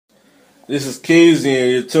This is Keezy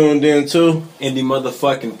and you're tuned in to Indie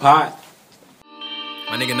motherfucking pot.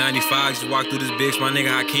 My nigga 95 just walked through this bitch. My nigga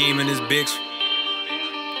Hakeem in this bitch.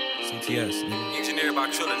 CTS, nigga. Engineered by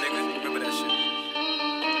Triller, nigga. Remember that shit.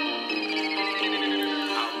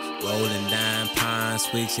 Rolling down pine,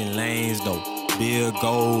 switching lanes, though. Bill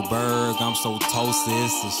Goldberg, I'm so toasted,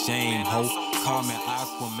 it's a shame. Ho, call me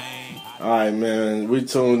Aquaman. Alright, man. We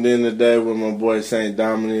tuned in today with my boy St.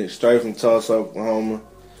 Dominic, straight from Tulsa, Oklahoma.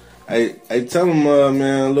 Hey, tell him,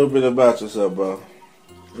 man, a little bit about yourself, bro.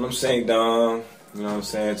 I'm St. Dom, you know what I'm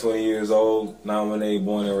saying, 20 years old, nominated,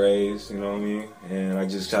 born and raised, you know what I mean? And I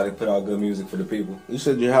just try to put out good music for the people. You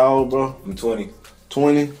said you're how old, bro? I'm 20.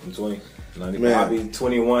 20? I'm 20. Man. I'll be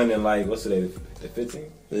 21 in like, what's today, the 15th?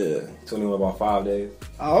 Yeah. 21 about 5 days.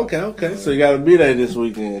 Oh, okay. So you got a B-Day this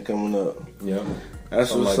weekend coming up. Yeah.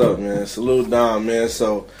 That's Something what's like up, that. man. Salute Dom, man.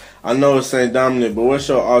 So I know it's St. Dominic, but what's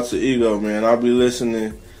your alter ego, man? I'll be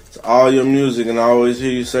listening to all your music, and I always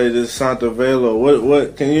hear you say this Santa Velo.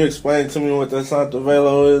 What? Can you explain to me what that Santa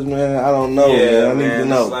Velo is, man? I don't know, Yeah, man. I need to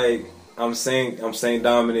know. It's like I'm Saint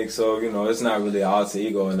Dominic, so you know it's not really an alter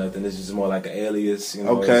ego or nothing. It's just more like an alias. You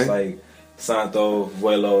know, Okay. It's like Santo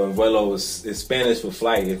Vuelo, and Vuelo is Spanish for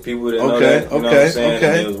flight. If people didn't know Okay, that, you know what I'm saying, okay.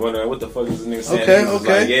 and they was wondering what the fuck is this nigga saying. Okay, He was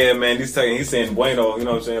okay. like, yeah, man, he's saying bueno. You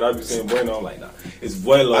know what I'm saying? I be saying bueno. I'm like, nah, it's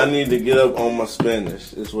Vuelo. I need to get up on my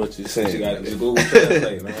Spanish, is what you're saying. You got to Google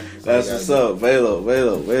Translate, man. That's what's up. Velo.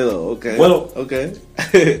 Okay. Vuelo.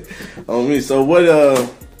 Okay. On me. So what,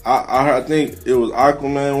 I think it was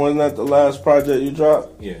Aquaman. Wasn't that the last project you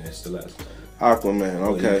dropped? Yeah, it's the last one. Aquaman.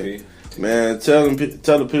 Okay. Man, tell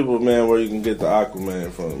the people, man, where you can get the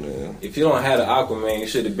Aquaman from, man. If you don't have the Aquaman, you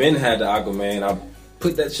should have been had the Aquaman. I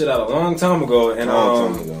put that shit out a long time ago, and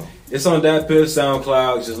Long time ago. it's on that Piff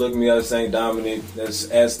SoundCloud. Just look me up, St. Dominic. That's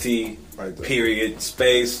ST Right there. period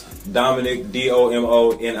space Dominic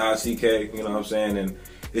DOMONICK. You know what I'm saying? And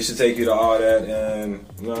it should take you to all that. And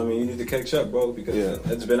you know what I mean? You need to catch up, bro, because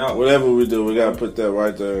that's been out. Whatever we do, we gotta put that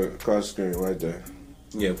right there across the screen, right there.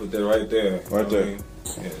 Yeah, put that right there. Right there. I mean?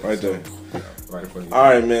 Yeah, Right there. Right in front of you. All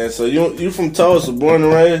right, man. So you from Tulsa, born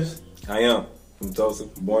and raised? I am from Tulsa,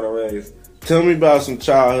 born and raised. Tell me about some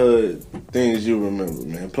childhood things you remember,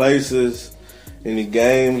 man. Places, any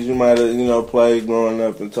games you might have, played growing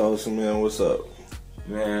up in Tulsa, man. What's up?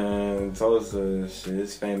 Man, Tulsa, shit,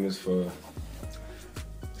 it's famous for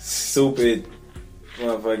stupid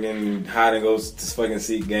motherfucking hide and go fucking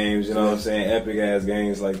seek games, you know what I'm saying? Epic ass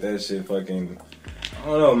games like that shit fucking, I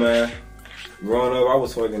don't know, man. Growing up, I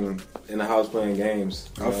was fucking in the house playing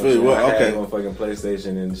games. I feel you. I Okay. had one fucking PlayStation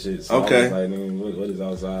and shit. So Okay. I was like, nigga, what is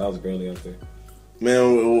outside? I was barely up there.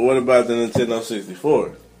 Man, what about the Nintendo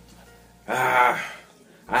 64? I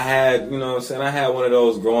had, you know what I'm saying? I had one of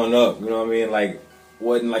those growing up, you know what I mean? Like,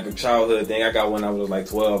 wasn't like a childhood thing. I got one when I was like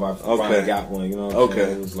 12. I finally got one, you know what I'm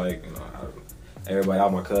saying? It was like, everybody, all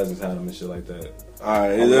my cousins had them and shit like that. All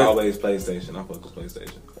right. I was always PlayStation. I fuck with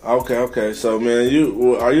PlayStation. Okay. So, man,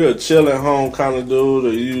 are you a chill at home kind of dude,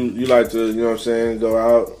 or you like to, you know what I'm saying, go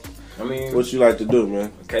out? I mean, What you like to do,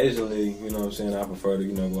 man? occasionally, you know what I'm saying, I prefer to,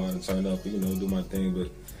 go out and turn up, do my thing, but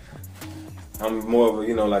I'm more of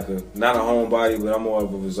a, like not a homebody, but I'm more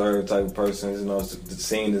of a reserved type of person. You know, the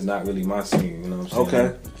scene is not really my scene, you know what I'm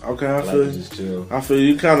saying? Okay, I I like feel to just chill. I feel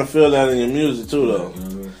you kind of feel that in your music too, though. You know what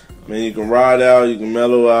I mean? Man, you can ride out, you can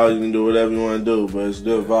mellow out, you can do whatever you want to do, but it's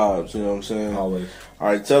good vibes, you know what I'm saying? Always. All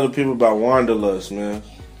right, tell the people about Wanderlust, man.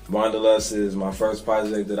 Wanderlust is my first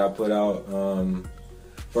project that I put out.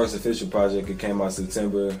 First official project. It came out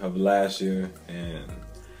September of last year, and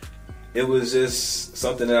it was just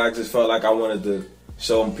something that I just felt like I wanted to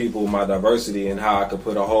show people my diversity and how I could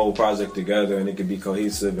put a whole project together and it could be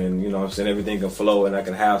cohesive and, you know what I'm saying, everything can flow and I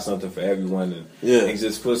could have something for everyone and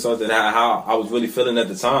just put something how I was really feeling at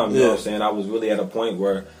the time, you know what I'm saying? I was really at a point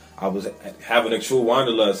where I was having a true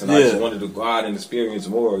wanderlust and I just wanted to go out and experience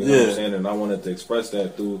more, you know what I'm saying? And I wanted to express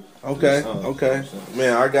that through Okay. You know what I'm saying?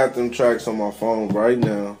 Man, I got them tracks on my phone right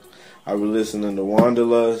now. I be listening to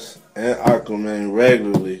Wanderlust and Aquaman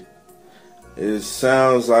regularly. It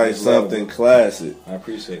sounds like something classic. I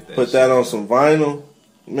appreciate that. Put that on some vinyl,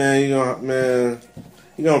 man.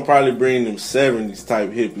 You gonna probably bring them '70s type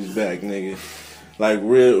hippies back, nigga. Like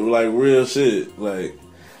real shit. Like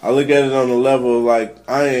I look at it on the level of like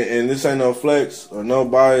and this ain't no flex or no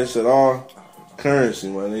bias at all. Currency,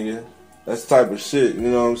 my nigga. That's the type of shit, you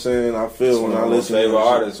know what I'm saying? I feel when I listen to favorite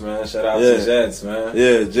artists, man. Shout out to Jets, man.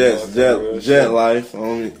 Yeah, Jets, Jet Life.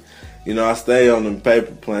 I stay on them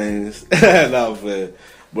paper planes. No, man.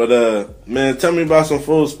 But man, tell me about some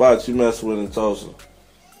food spots you mess with in Tulsa.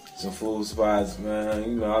 Some food spots, man.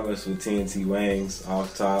 You know, I mess with TNT Wings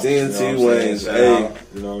off top. TNT you know Wings, Shout hey, out,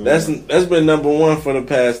 you know what I mean? that's been #1 for the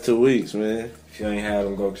past 2 weeks, man. If you ain't had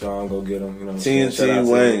them, go try them, go get them. You know what I'm saying?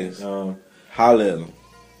 TNT Wings, holla at them.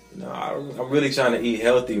 No, I'm really trying to eat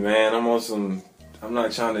healthy, man. I'm on some. I'm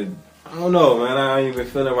not trying to. I don't know, man. I ain't even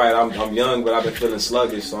feeling right. I'm young, but I've been feeling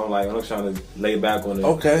sluggish, so I'm like, I'm trying to lay back on it.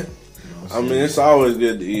 Okay. I mean, it's always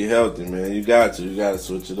good to eat healthy, man. You got to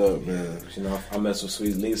switch it up, man. You know, I mess with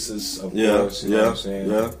Sweet Lisa's, of Yeah, course. You know what I'm saying?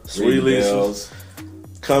 yeah. Sweet Ring Lisa's bells.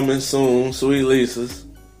 coming soon. Sweet Lisa's.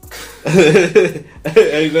 Ain't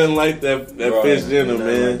nothing like that Bro, fish dinner, ain't nothing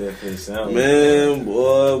man. like that fish sandwich, Man,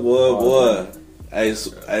 boy. Hey,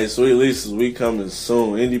 Sweet Lisa's, we coming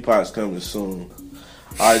soon. Indie Pot's coming soon.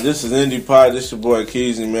 All right, this is Indie Pot. This your boy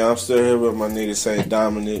Keezy, man. I'm still here with my nigga St.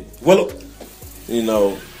 Dominic. Well, You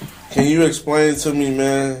know, can you explain to me,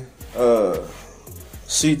 man,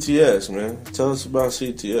 CTS, man? Tell us about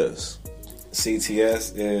CTS.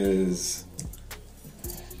 CTS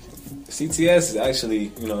is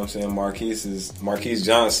actually, you know what I'm saying, Marquise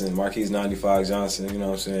Johnson, Marquise 95 Johnson, you know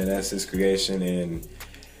what I'm saying, that's his creation, and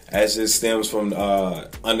that just stems from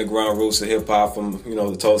underground roots of hip hop from, you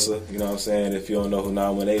know, the Tulsa, you know what I'm saying. If you don't know who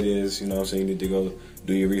 918 is, you know what I'm saying, you need to go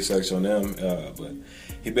do your research on them. But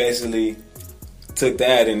he basically took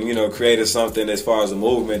that and, you know, created something as far as a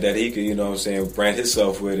movement that he could, you know what I'm saying, brand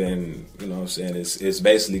himself with, and, you know what I'm saying, it's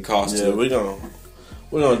basically cost. Yeah,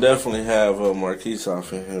 we're gonna definitely have Marquise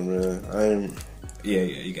off in here, man. Yeah,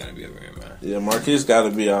 you gotta be over here, man. Yeah, Marquise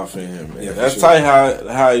gotta be off in here, man. Yeah, That's sure. tight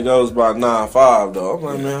how he goes by 9-5 though. I'm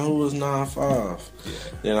like, man, who was 9-5? Yeah.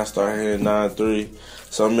 Then I started hearing 9-3.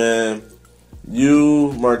 So man,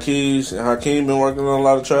 you, Marquise, and Hakeem been working on a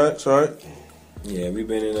lot of tracks, right? Yeah, we've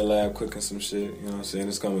been in the lab cooking some shit, you know what I'm saying?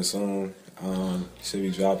 It's coming soon. Should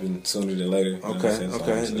be dropping sooner than later. You know what I'm saying?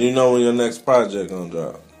 Okay. Do you know when your next project gonna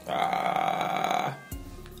drop?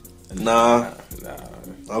 Nah.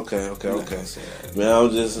 Okay. Man, I'm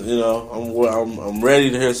just, you know, I'm ready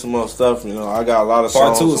to hear some more stuff. You know, I got a lot of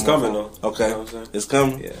songs. Part 2 is coming though. Okay, You know what I'm saying? it's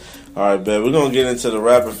coming. Yeah. All right, babe. We're gonna get into the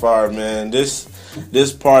rapid fire, man. This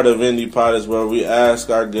part of Indie Pot is where we ask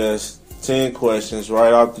our guests 10 questions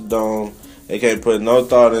right off the dome. They can't put no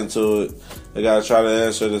thought into it. They gotta try to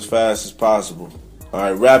answer it as fast as possible. All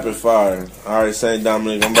right, rapid fire. All right, St.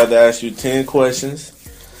 Dominic, I'm about to ask you 10 questions.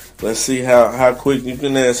 Let's see how quick you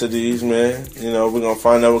can answer these, man. You know, we're going to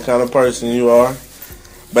find out what kind of person you are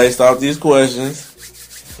based off these questions.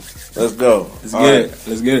 Let's go.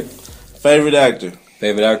 Let's get it. Favorite actor?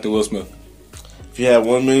 Favorite actor, Will Smith. If you had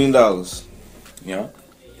 $1 million, Yeah.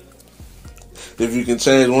 if you can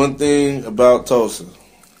change one thing about Tulsa,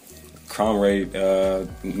 Crime rate,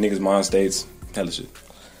 niggas mind states, hella shit.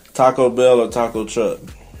 Taco Bell or Taco Truck?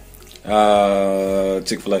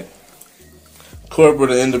 Chick-fil-A.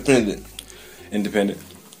 Corporate or independent? Independent.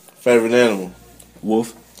 Favorite animal?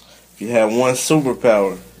 Wolf. If you had one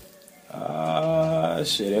superpower,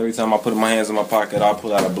 Shit, every time I put my hands in my pocket, I'll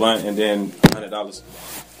pull out a blunt and then $100.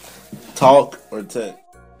 talk or text?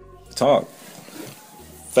 Talk.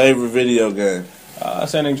 Favorite video game?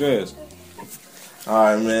 San Andreas. All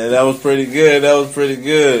right, man. That was pretty good. That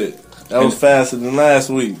was faster than last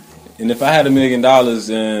week. And if I had $1 million,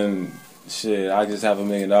 then shit, I just have $1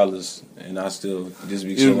 million and I still just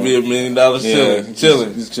be chilling. You'd be $1 million chilling.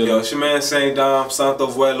 Just chilling. Yo, it's your man St. Dom, Santo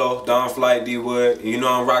Vuelo, Don Flight, D Wood. You know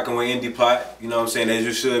I'm rocking with Indie Pot, you know what I'm saying, as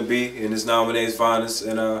you should be, in this Nominate's finest.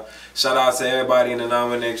 And shout out to everybody in the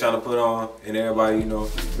Nominate trying to put on, and everybody, you know,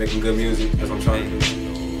 making good music, as I'm trying to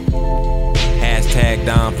do. Hashtag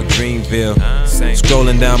down for Greenville.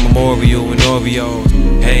 Scrolling down Memorial and Oreos.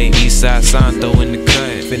 Hey, Eastside Santo in the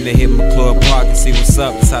cut. Finna hit McClure Park and see what's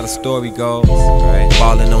up. That's how the story goes.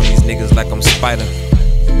 Ballin' on these niggas like I'm Spider.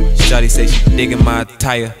 Shawty say she digging my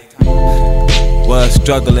attire. Was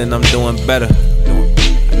struggling, I'm doing better.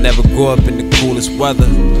 I never grew up in the coolest weather.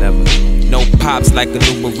 Never. No pops like a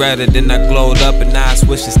new Beretta. Then I glowed up and now I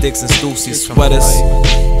switch to sticks and Stussy sweaters.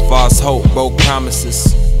 False hope, broke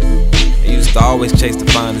promises. I used to always chase the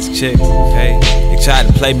finest chicks. Hey, they tried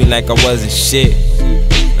to play me like I wasn't shit.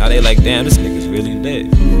 Now they like, damn, this nigga's really lit.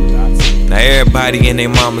 Now everybody and their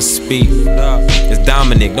mama speak. It's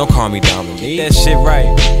Dominic, don't call me Dominic. That shit right.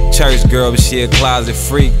 Church girl, but she a closet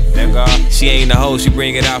freak. She ain't a hoe, she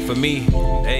bring it out for me. Hey.